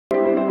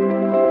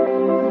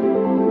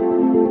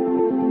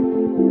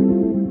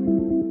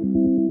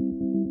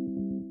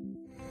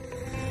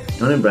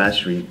Dun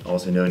Bradstreet,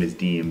 also known as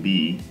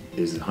D&B,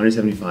 is a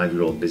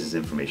 175-year-old business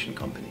information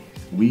company.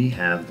 We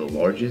have the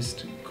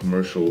largest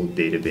commercial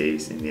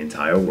database in the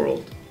entire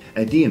world.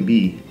 At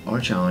D&B, our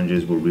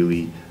challenges were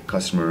really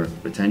customer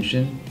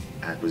retention,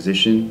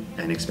 acquisition,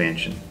 and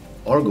expansion.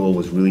 Our goal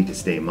was really to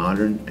stay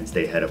modern and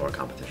stay ahead of our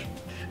competition.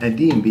 At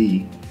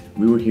D&B,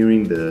 we were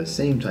hearing the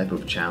same type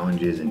of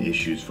challenges and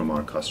issues from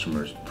our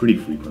customers pretty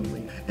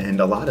frequently.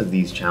 And a lot of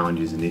these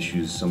challenges and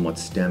issues somewhat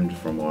stemmed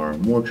from our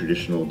more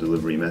traditional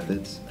delivery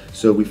methods.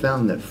 So we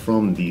found that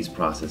from these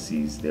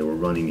processes, they were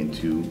running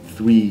into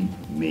three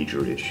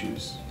major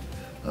issues.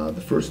 The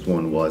first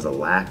one was a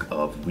lack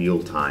of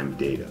real-time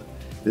data.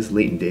 This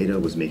latent data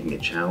was making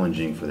it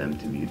challenging for them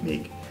to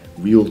make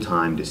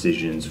real-time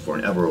decisions for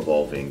an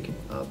ever-evolving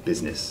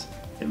business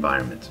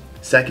environment.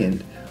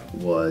 Second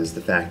was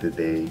the fact that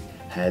they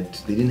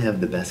didn't have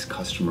the best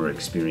customer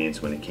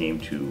experience when it came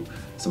to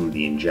some of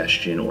the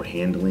ingestion or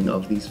handling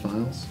of these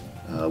files.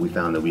 We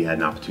found that we had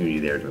an opportunity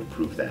there to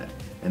improve that.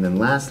 And then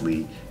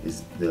lastly,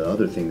 is the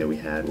other thing that we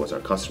had was our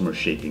customers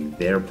shaping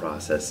their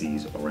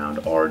processes around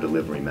our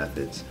delivery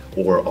methods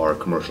or our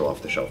commercial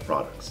off-the-shelf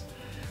products.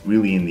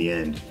 Really, in the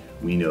end,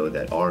 we know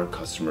that our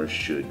customers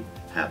should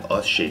have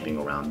us shaping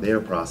around their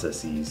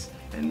processes,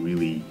 and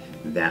really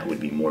that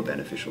would be more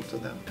beneficial to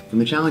them. From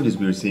the challenges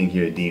we were seeing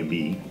here at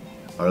D&B,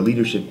 our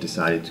leadership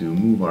decided to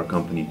move our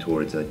company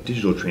towards a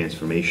digital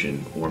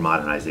transformation or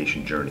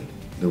modernization journey.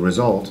 The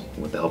result,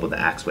 with the help of the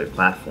Axway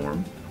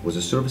platform, was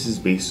a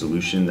services-based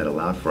solution that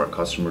allowed for our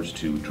customers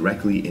to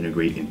directly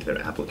integrate into their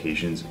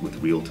applications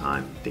with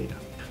real-time data.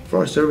 For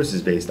our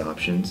services-based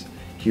options,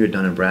 here at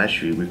Dun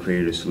Bradstreet, we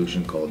created a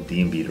solution called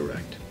D&B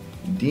Direct.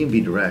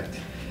 D&B Direct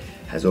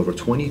has over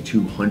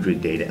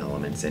 2,200 data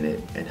elements in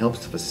it and helps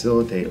to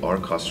facilitate our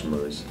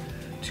customers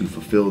to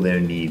fulfill their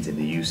needs in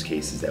the use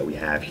cases that we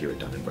have here at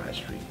Dun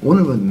Bradstreet. One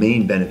of the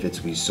main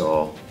benefits we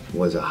saw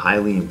was a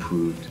highly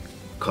improved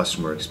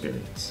customer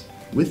experience.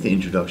 With the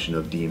introduction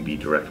of D&B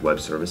Direct Web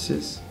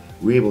Services,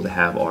 we're able to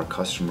have our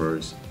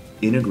customers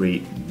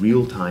integrate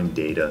real-time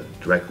data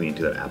directly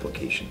into their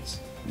applications.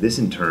 This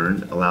in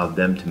turn allowed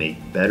them to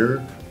make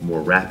better,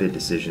 more rapid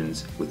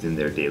decisions within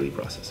their daily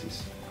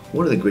processes.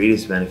 One of the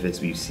greatest benefits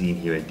we've seen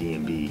here at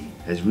D&B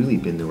has really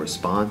been the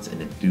response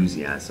and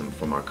enthusiasm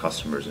from our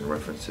customers in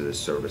reference to this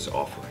service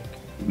offering.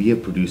 We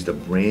have produced a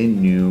brand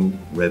new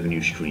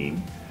revenue stream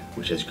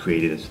which has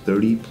created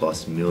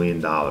 $30+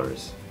 million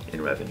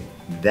in revenue.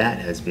 That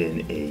has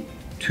been a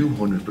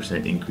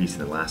 200% increase in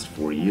the last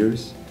 4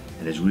 years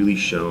and has really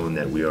shown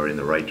that we are in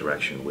the right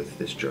direction with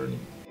this journey.